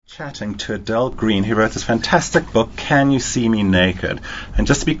chatting to Adele Green, who wrote this fantastic book, Can You See Me Naked? And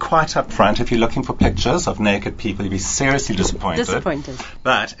just to be quite upfront, if you're looking for pictures of naked people, you'll be seriously disappointed.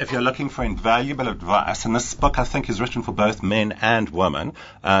 But if you're looking for invaluable advice, and this book I think is written for both men and women,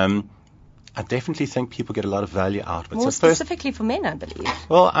 I definitely think people get a lot of value out of it. More specifically for men, I believe.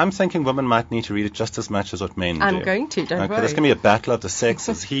 Well, I'm thinking women might need to read it just as much as what men do. I'm going to, don't worry. There's going to be a battle of the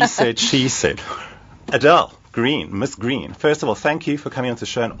sexes. He said, she said. Adele Green, Miss Green, first of all, thank you for coming on the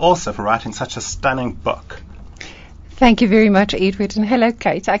show and also for writing such a stunning book. Thank you very much, Edward. And hello,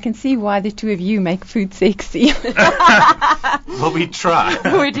 Kate. I can see why the two of you make food sexy. Well, we try.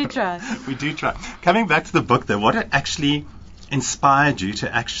 We do try. We do try. Coming back to the book, though, what actually inspired you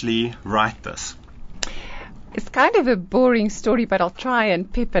to actually write this? It's kind of a boring story, but I'll try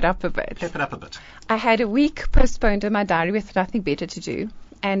and pep it up a bit. Pep it up a bit. I had a week postponed in my diary with nothing better to do,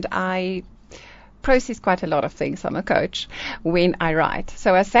 and I process quite a lot of things. I'm a coach when I write.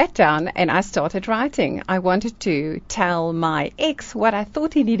 So I sat down and I started writing. I wanted to tell my ex what I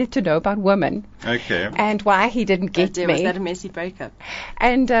thought he needed to know about women. Okay. And why he didn't get me. Was that a messy breakup?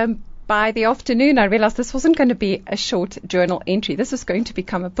 And by the afternoon, I realized this wasn't going to be a short journal entry. This was going to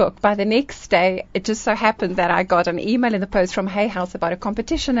become a book. By the next day, it just so happened that I got an email in the post from Hay House about a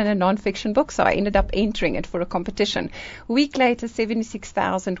competition and a non-fiction book, so I ended up entering it for a competition. A week later,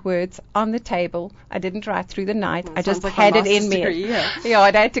 76,000 words on the table. I didn't write through the night. I just had it in me. Yeah,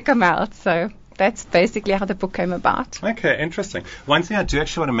 it had to come out, so that's basically how the book came about. Okay, interesting. One thing I do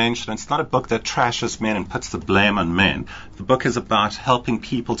actually want to mention, it's not a book that trashes men and puts the blame on men. The book is about helping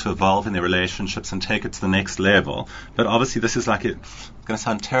people to evolve in their relationships and take it to the next level. But obviously this is like, it's going to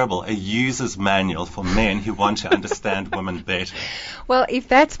sound terrible, a user's manual for men who want to understand women better. Well, if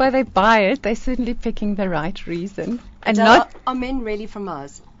that's why they buy it, they're certainly picking the right reason. And are men really from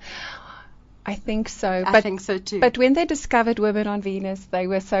Mars? I think so. I think so too. But when they discovered women on Venus, they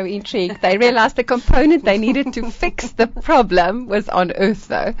were so intrigued. They realized the component they needed to fix the problem was on Earth,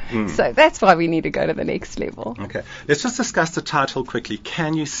 though. So that's why we need to go to the next level. Okay. Let's just discuss the title quickly.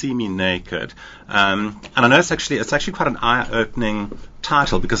 Can You See Me Naked? And I know it's actually quite an eye-opening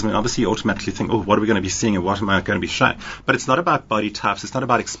title, because I mean, obviously you automatically think, oh, what are we going to be seeing and what am I going to be showing? But it's not about body types. It's not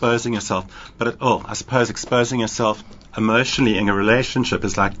about exposing yourself. But I suppose exposing yourself emotionally in a relationship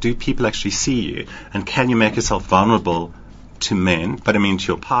is like, do people actually see you? And can you make yourself vulnerable to men, but I mean to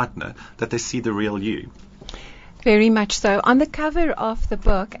your partner, that they see the real you? Very much so. On the cover of the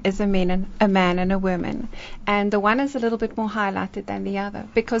book is a man and a woman. And the one is a little bit more highlighted than the other.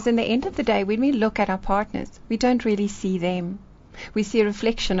 Because in the end of the day, when we look at our partners, we don't really see them. We see a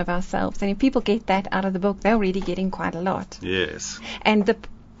reflection of ourselves. And if people get that out of the book, they're already getting quite a lot. Yes. And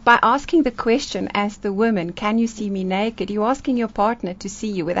by asking the question as the woman, can you see me naked? You're asking your partner to see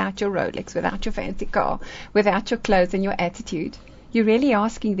you without your Rolex, without your fancy car, without your clothes and your attitude. You're really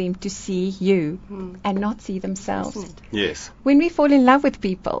asking them to see you and not see themselves. Yes. When we fall in love with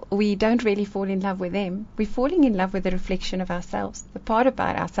people, we don't really fall in love with them. We're falling in love with the reflection of ourselves, the part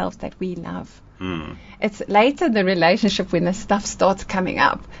about ourselves that we love. It's later in the relationship when the stuff starts coming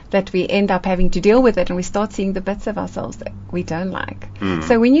up that we end up having to deal with it, and we start seeing the bits of ourselves that we don't like.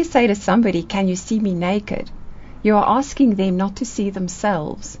 So when you say to somebody, can you see me naked? You are asking them not to see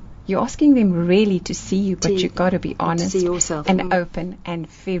themselves. You're asking them really to see you, but you've got to be honest and open and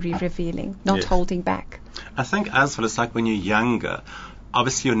very revealing, not holding back. I think as well, it's like when you're younger,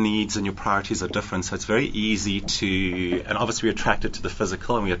 obviously your needs and your priorities are different, so it's very easy to, and obviously we're attracted to the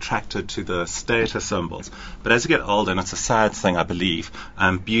physical and we're attracted to the status symbols. But as you get older, and it's a sad thing, I believe,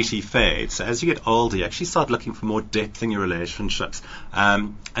 beauty fades. So as you get older, you actually start looking for more depth in your relationships.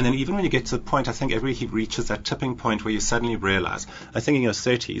 And then even when you get to the point, I think everybody reaches that tipping point where you suddenly realize, I think in your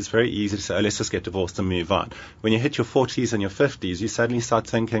 30s, it's very easy to say, oh, let's just get divorced and move on. When you hit your 40s and your 50s, you suddenly start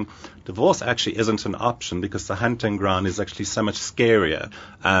thinking, divorce actually isn't an option because the hunting ground is actually so much scarier.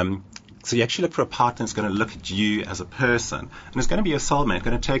 So you actually look for a partner that's going to look at you as a person, and it's going to be your soulmate,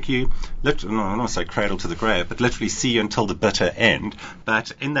 going to take you, I don't want to say cradle to the grave, but literally see you until the bitter end.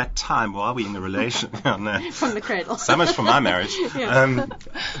 But in that time, while we're in the relationship, from the cradle, so much for my marriage,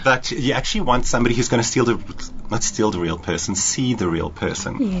 but you actually want somebody who's going to not steal the real person, see the real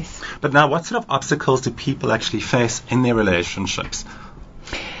person. Yes. But now, what sort of obstacles do people actually face in their relationships?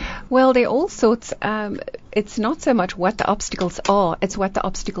 Well, there are all sorts. It's not so much what the obstacles are, it's what the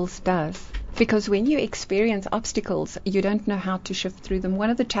obstacles does. Because when you experience obstacles, you don't know how to shift through them. One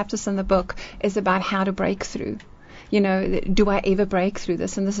of the chapters in the book is about how to break through. You know, do I ever break through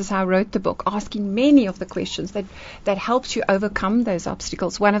this? And this is how I wrote the book, asking many of the questions that helps you overcome those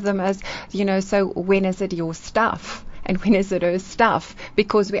obstacles. One of them is, so when is it your stuff? and when is it her stuff,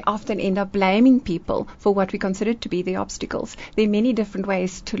 because we often end up blaming people for what we consider to be the obstacles. There are many different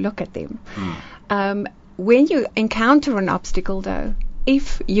ways to look at them. When you encounter an obstacle, though,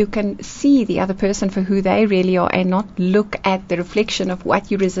 if you can see the other person for who they really are and not look at the reflection of what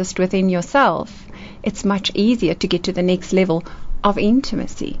you resist within yourself, it's much easier to get to the next level of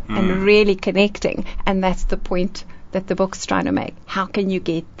intimacy and really connecting. And that's the point that the book's trying to make. How can you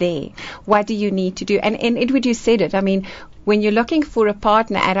get there? What do you need to do? And Edward, you said it. I mean, when you're looking for a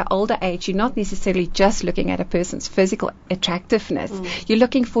partner at an older age, you're not necessarily just looking at a person's physical attractiveness. You're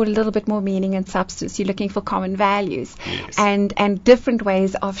looking for a little bit more meaning and substance. You're looking for common values and different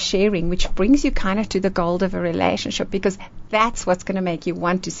ways of sharing, which brings you kind of to the goal of a relationship, because that's what's going to make you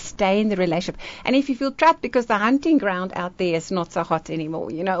want to stay in the relationship. And if you feel trapped because the hunting ground out there is not so hot anymore,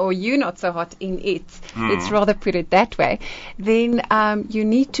 or you're not so hot in it, let's rather put it that way, then you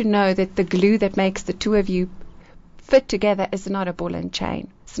need to know that the glue that makes the two of you fit together is not a ball and chain.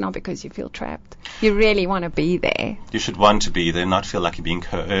 It's not because you feel trapped. You really want to be there. You should want to be there, not feel like you're being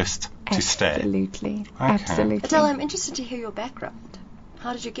coerced to stay. Absolutely. Okay. Absolutely. Adele, I'm interested to hear your background.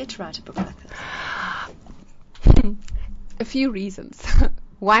 How did you get to write a book like this? A few reasons.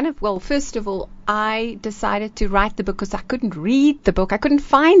 First of all, I decided to write the book because I couldn't read the book. I couldn't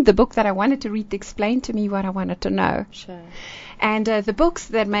find the book that I wanted to read to explain to me what I wanted to know. Sure. And the books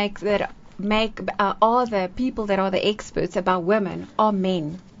that are the people that are the experts about women are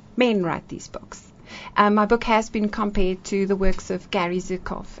men. Men write these books. My book has been compared to the works of Gary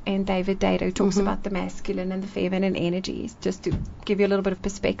Zukav and David Dado, who talks about the masculine and the feminine energies, just to give you a little bit of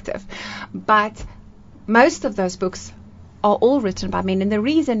perspective. But most of those books are all written by men, and the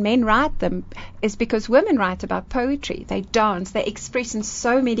reason men write them is because women write about poetry. They dance, they express in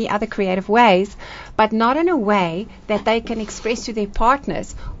so many other creative ways, but not in a way that they can express to their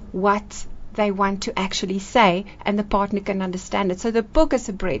partners what they want to actually say, and the partner can understand it. So the book is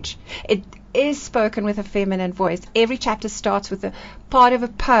a bridge. It is spoken with a feminine voice. Every chapter starts with a part of a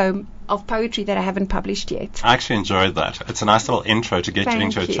poem of poetry that I haven't published yet. I actually enjoyed that. It's a nice little intro to get you Thank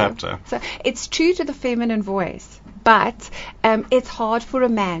into a you. chapter. So it's true to the feminine voice, but it's hard for a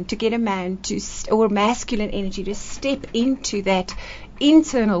man to get a man to, or masculine energy, to step into that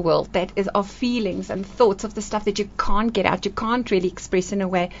internal world that is of feelings and thoughts, of the stuff that you can't get out, you can't really express in a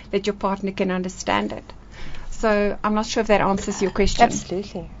way that your partner can understand it. So I'm not sure if that answers your question.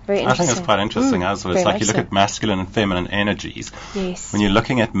 Absolutely. Very I interesting. think it's quite interesting as well. It's very like you much look so. at masculine and feminine energies. Yes. When you're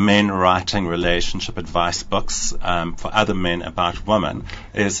looking at men writing relationship advice books for other men about women,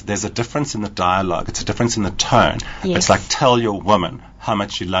 there's a difference in the dialogue. It's a difference in the tone. Yes. It's like, tell your woman how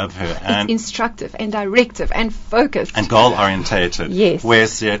much you love her, and It's instructive and directive and focused. and goal orientated. Yes.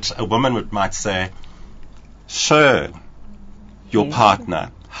 Whereas yet a woman might say, show your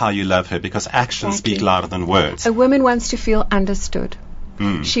partner how you love her, because actions Exactly. speak louder than words. A woman wants to feel understood.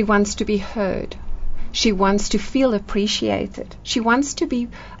 Mm. She wants to be heard. She wants to feel appreciated. She wants to be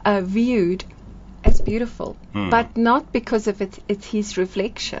viewed as beautiful, but not because of it's his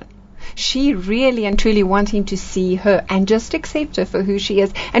reflection. She really and truly wants him to see her and just accept her for who she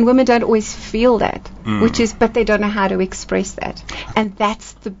is. And women don't always feel that, but they don't know how to express that. And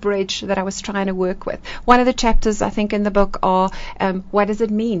that's the bridge that I was trying to work with. One of the chapters, I think, in the book are, what does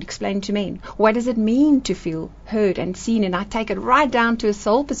it mean? Explain to men. What does it mean to feel heard and seen? And I take it right down to a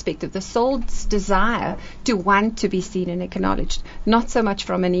soul perspective, the soul's desire to want to be seen and acknowledged, not so much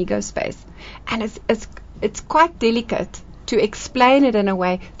from an ego space. And it's quite delicate to explain it in a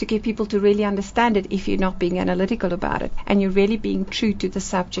way to get people to really understand it if you're not being analytical about it and you're really being true to the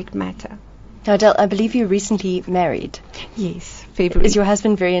subject matter. Now, Adele, I believe you recently married. Yes, February. Is your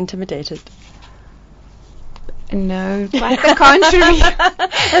husband very intimidated? No, quite the contrary.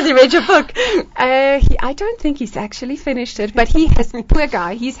 Has he read your book? I don't think he's actually finished it, but he has, poor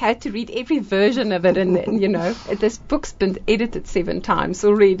guy, he's had to read every version of it, and this book's been edited 7 times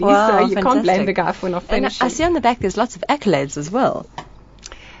already, Wow, so you can't blame fantastic. the guy for not And finishing. I see on the back there's lots of accolades as well.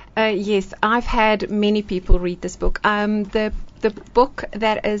 Yes, I've had many people read this book. The book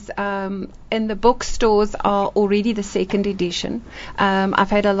that is in the bookstores are already the 2nd edition.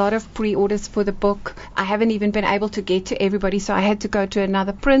 I've had a lot of pre-orders for the book. I haven't even been able to get to everybody, so I had to go to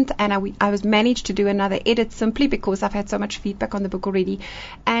another print, and I was managed to do another edit simply because I've had so much feedback on the book already,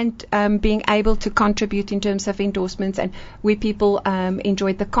 and being able to contribute in terms of endorsements and where people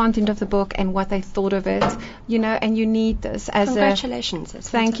enjoyed the content of the book and what they thought of it, and you need this as Congratulations. That's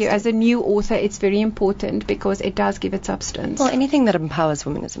Thank you. As fantastic. a new author, it's very important because it does give it substance. Well, anything that empowers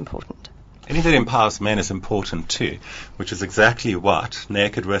women is important. Anything that empowers men is important too, which is exactly what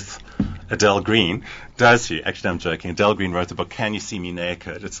Naked with Adele Green does here. Actually, I'm joking. Adele Green wrote the book, Can You See Me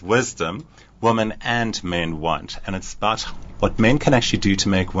Naked? It's wisdom women and men want. And it's about what men can actually do to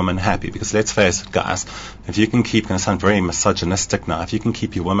make women happy. Because let's face it, guys, if you can keep, going to sound very misogynistic now, if you can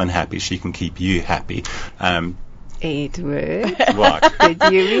keep your woman happy, she can keep you happy. Edward, What?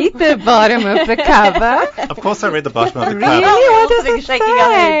 did you read the bottom of the cover? Of course I read the bottom of the Really? cover. What does Also it shaking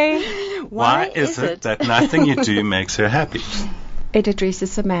our say? Why is it that nothing you do makes her happy? It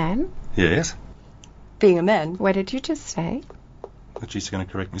addresses a man. Yes. Being a man. What did you just say? She's going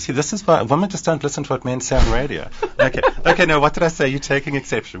to correct me. See, this is why women just don't listen to what men say on radio. Okay, no, what did I say? You're taking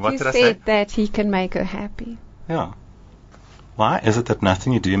exception. What You did I say? said that he can make her happy. Yeah. Why is it that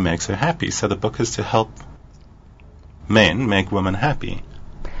nothing you do makes her happy? So the book is to help men make women happy.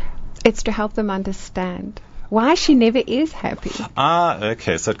 It's to help them understand why she never is happy.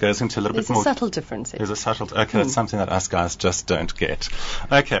 Okay, so it goes into a little There's bit a more. subtle difference. There's a subtle. Okay, that's something that us guys just don't get.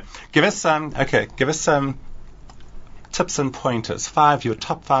 Okay, give us some tips and pointers. Your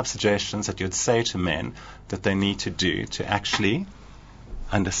top 5 suggestions that you'd say to men that they need to do to actually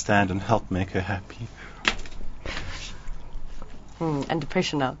understand and help make her happy. And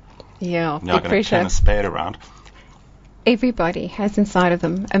depression now. Yeah, Now I'm going to depression. turn a spade around. Everybody has inside of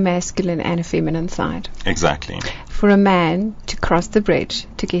them a masculine and a feminine side. Exactly. For a man to cross the bridge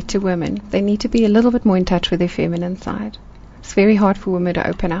to get to women, they need to be a little bit more in touch with their feminine side. It's very hard for women to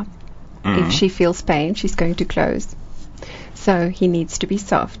open up. If she feels pain, she's going to close. So he needs to be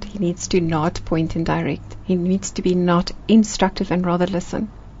soft. He needs to not point and direct. He needs to be not instructive and rather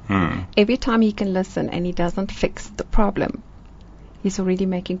listen. Every time he can listen and he doesn't fix the problem, he's already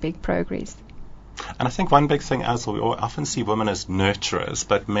making big progress. And I think one big thing as well, we often see women as nurturers,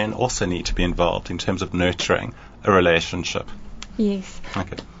 but men also need to be involved in terms of nurturing a relationship. Yes.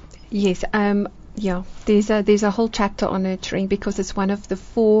 Okay. Yes. Yeah. There's a whole chapter on nurturing because it's one of the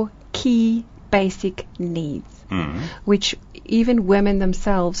 4 key basic needs, which even women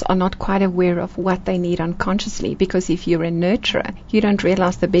themselves are not quite aware of what they need unconsciously. Because if you're a nurturer, you don't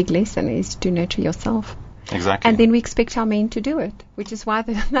realize the big lesson is to nurture yourself. Exactly. And then we expect our men to do it, which is why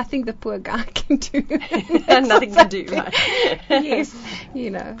there's nothing the poor guy can do. Nothing to do, right? Yes.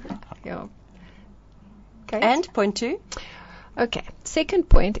 Yeah. Okay. And point 2? Okay. Second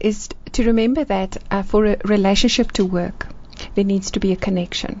point is to remember that for a relationship to work, there needs to be a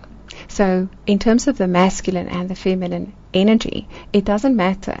connection. So in terms of the masculine and the feminine energy, it doesn't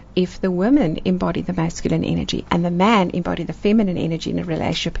matter if the women embody the masculine energy and the man embody the feminine energy in a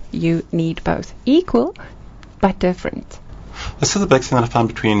relationship. You need both. Equal, but different. This is the big thing that I find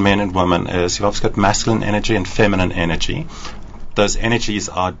between men and women is you've obviously got masculine energy and feminine energy. Those energies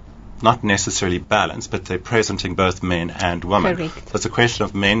are not necessarily balanced, but they're present in both men and women. Correct. So it's a question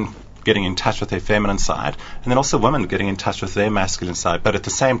of men getting in touch with their feminine side, and then also women getting in touch with their masculine side. But at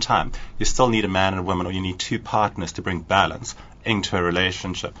the same time, you still need a man and a woman, or you need 2 partners to bring balance into a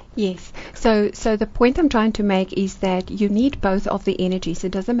relationship. Yes. So the point I'm trying to make is that you need both of the energies.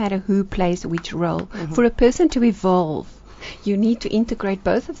 It doesn't matter who plays which role. For a person to evolve, you need to integrate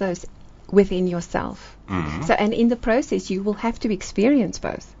both of those within yourself. So, and in the process, you will have to experience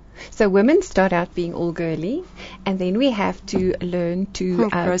both. So women start out being all girly, and then we have to learn to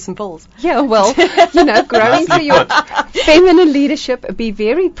Grow some balls. yeah, well, grow into your feminine leadership, be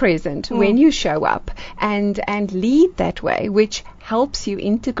very present when you show up and lead that way, which helps you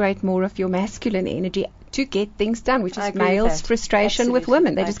integrate more of your masculine energy to get things done, which I is agree with males' that. frustration with Absolutely.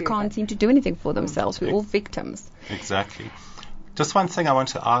 women. They I just agree with can't that. seem to do anything for themselves. We're all victims. Exactly. Just one thing I want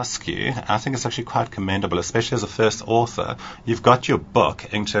to ask you, I think it's actually quite commendable, especially as a first author. You've got your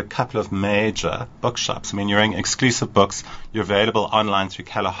book into a couple of major bookshops. I mean, you're in exclusive books. You're available online through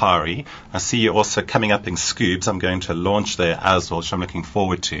Kalahari. I see you're also coming up in Scoobs. I'm going to launch there as well, which I'm looking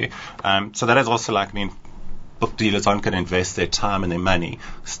forward to. So that is also book dealers aren't going to invest their time and their money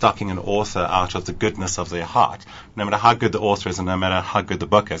stocking an author out of the goodness of their heart, no matter how good the author is and no matter how good the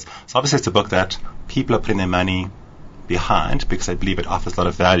book is. So obviously it's a book that people are putting their money behind because I believe it offers a lot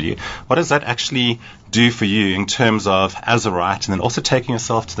of value. What does that actually do for you in terms of as a writer and then also taking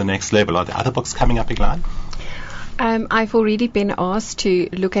yourself to the next level? Are there other books coming up, Eglijn? I've already been asked to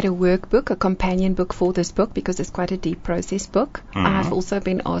look at a workbook, a companion book for this book, because it's quite a deep process book. I've also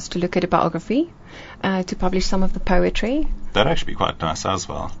been asked to look at a biography, to publish some of the poetry. That'd actually be quite nice as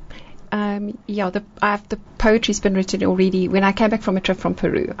well. The poetry's been written already. When I came back from a trip from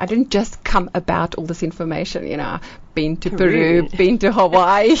Peru, I didn't just come about all this information. I've been to Peru, been to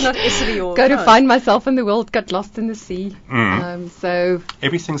Hawaii, Not Italy or go to find myself in the world, got lost in the sea. So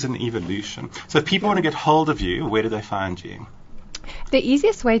everything's an evolution. So if people want to get hold of you, where do they find you? The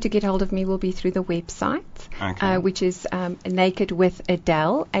easiest way to get hold of me will be through the website, Okay. which is Naked with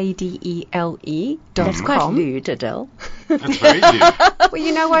Adele, ADELE.com. That's quite lewd, Adele. It's very lewd. Well,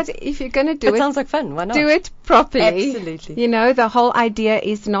 you know what? If you're going to do It it, sounds like fun. Why not? do it properly. Absolutely. You know, the whole idea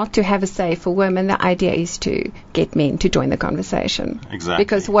is not to have a say for women. The idea is to get men to join the conversation. Exactly.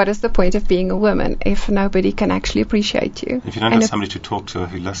 Because what is the point of being a woman if nobody can actually appreciate you? If you don't have somebody to talk to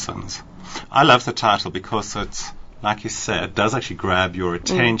who listens. I love the title because it's, like you said, it does actually grab your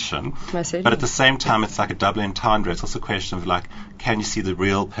attention. Most certainly. But at the same time, it's like a double entendre. It's also a question of, like, can you see the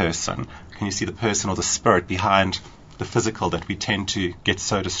real person? Can you see the person or the spirit behind the physical that we tend to get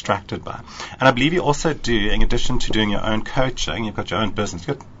so distracted by? And I believe you also do, in addition to doing your own coaching, you've got your own business,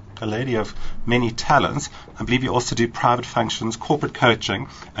 you've got a lady of many talents. I believe you also do private functions, corporate coaching,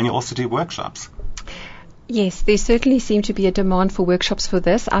 and you also do workshops. Yes, there certainly seems to be a demand for workshops for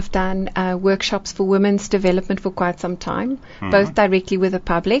this. I've done workshops for women's development for quite some time, both directly with the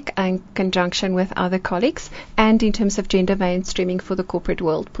public and in conjunction with other colleagues, and in terms of gender mainstreaming for the corporate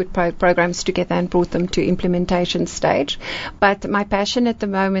world, put programs together and brought them to implementation stage. But my passion at the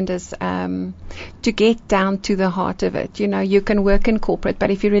moment is to get down to the heart of it. You know, you can work in corporate, but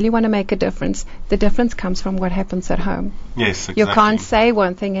if you really want to make a difference, the difference comes from what happens at home. Yes, exactly. You can't say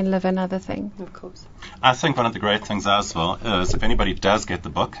one thing and live another thing. Of course. I think one of the great things as well is if anybody does get the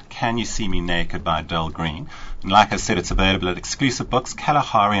book, Can You See Me Naked by Adele Green, and like I said, it's available at Exclusive Books,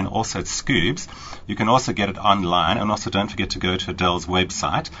 Kalahari, and also at Scoobs. You can also get it online, and also don't forget to go to Adele's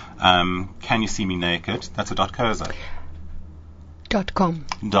website, Can You See Me Naked, that's a .co.za. .com.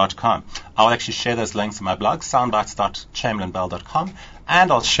 .com. I'll actually share those links in my blog, soundbites.chamberlainbell.com,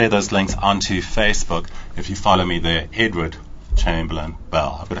 and I'll share those links onto Facebook if you follow me there, Edward Chamberlain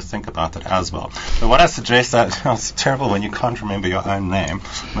Bell. I've got to think about that as well. But what I suggest, it's terrible when you can't remember your own name.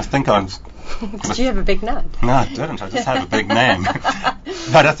 I think Did you have a big nod? No, I didn't. I just have a big name.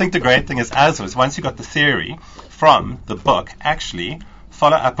 But I think the great thing is, once you got the theory from the book, actually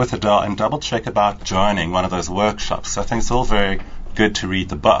follow up with Adele and double check about joining one of those workshops. So I think it's all very good to read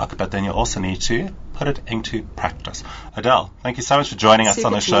the book, but then you also need to put it into practice. Adele, thank you so much for joining us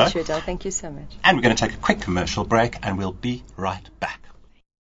on the show. Super to meet you, Adele. Thank you so much. And we're going to take a quick commercial break, and we'll be right back.